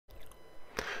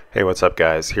Hey, what's up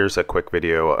guys? Here's a quick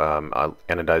video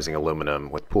anodizing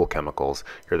aluminum with pool chemicals.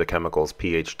 Here are the chemicals: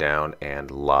 pH down and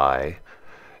lye,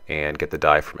 and get the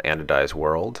dye from Anodized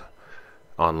World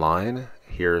online.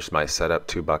 Here's my setup: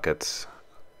 2 buckets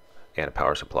and a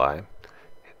power supply.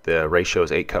 The ratio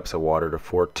is 8 cups of water to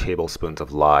 4 tablespoons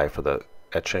of lye for the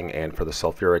etching, and for the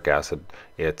sulfuric acid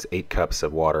it's 8 cups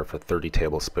of water for 30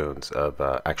 tablespoons of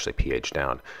actually pH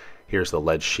down. Here's the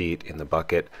lead sheet in the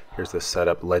bucket. Here's the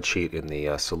setup lead sheet in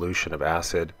the solution of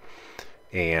acid.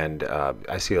 And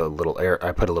I see a little air.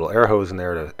 I put a little air hose in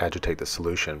there to agitate the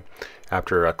solution.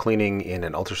 After cleaning in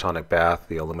an ultrasonic bath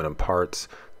the aluminum parts,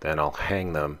 then I'll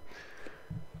hang them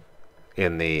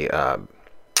in the,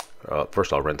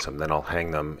 first I'll rinse them, then I'll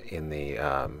hang them in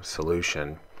the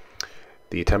solution.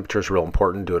 The temperature is real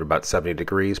important. Do it about 70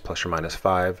 degrees plus or minus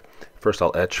 5. First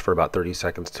I'll etch for about 30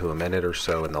 seconds to a minute or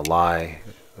so in the lye.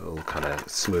 It'll kind of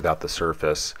smooth out the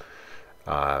surface.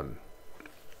 And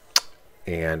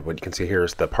what you can see here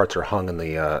is the parts are hung in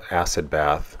the acid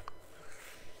bath.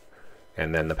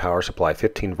 And then the power supply,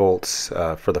 15 volts.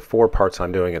 For the 4 parts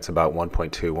I'm doing, it's about 1.2,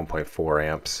 1.4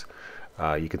 amps.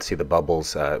 You can see the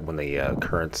bubbles when the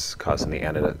current's causing the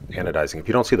anodizing. If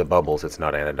you don't see the bubbles, it's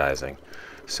not anodizing.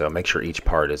 So make sure each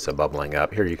part is bubbling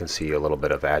up. Here you can see a little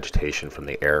bit of agitation from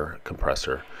the air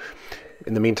compressor.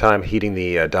 In the meantime, heating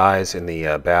the dyes in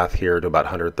the bath here to about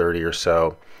 130 or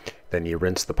so. Then you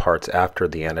rinse the parts after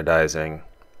the anodizing.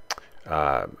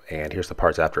 And here's the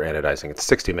parts after anodizing. It's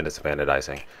 60 minutes of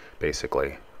anodizing,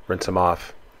 basically. Rinse them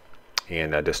off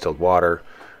in distilled water.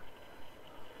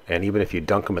 And even if you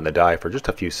dunk them in the dye for just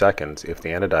a few seconds, if the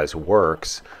anodize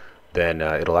works, then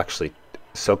it'll actually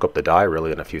soak up the dye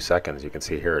really in a few seconds. You can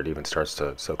see here it even starts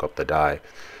to soak up the dye.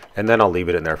 And then I'll leave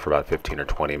it in there for about 15 or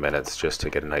 20 minutes just to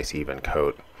get a nice even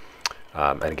coat.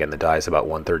 And again, the dye is about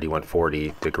 130,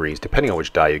 140 degrees, depending on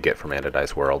which dye you get from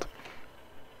Anodized World.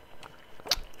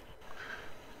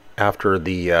 After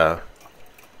the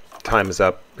time is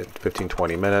up at 15,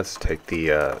 20 minutes, take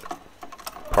the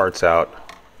parts out.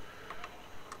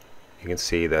 You can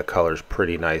see the color's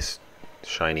pretty nice,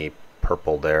 shiny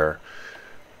purple there.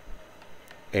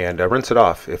 And rinse it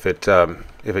off. If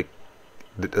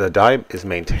the dye is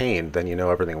maintained, then you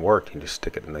know everything worked. You just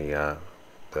stick it in the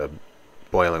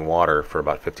boiling water for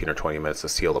about 15 or 20 minutes to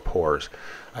seal the pores.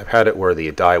 I've had it where the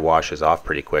dye washes off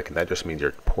pretty quick, and that just means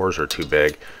your pores are too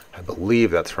big. I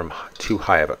believe that's from too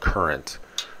high of a current.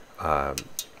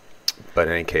 But in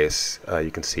any case,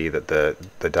 you can see that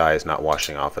the dye is not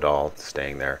washing off at all, it's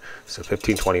staying there. So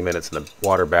 15-20 minutes in the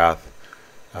water bath,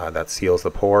 that seals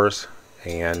the pores,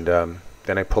 and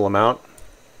then I pull them out,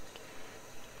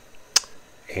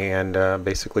 and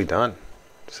basically done.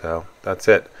 So that's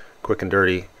it. Quick and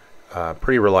dirty,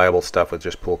 pretty reliable stuff with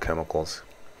just pool chemicals.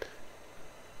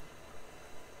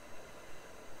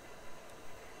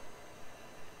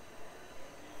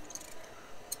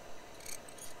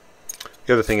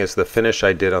 The other thing is the finish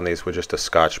I did on these was just a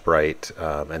Scotch-Brite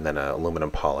and then an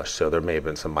aluminum polish, so there may have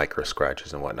been some micro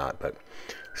scratches and whatnot, but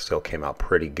still came out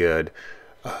pretty good.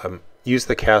 Use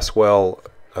the Caswell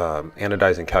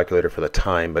anodizing calculator for the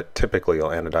time, but typically you'll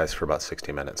anodize for about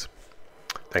 60 minutes.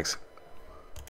 Thanks.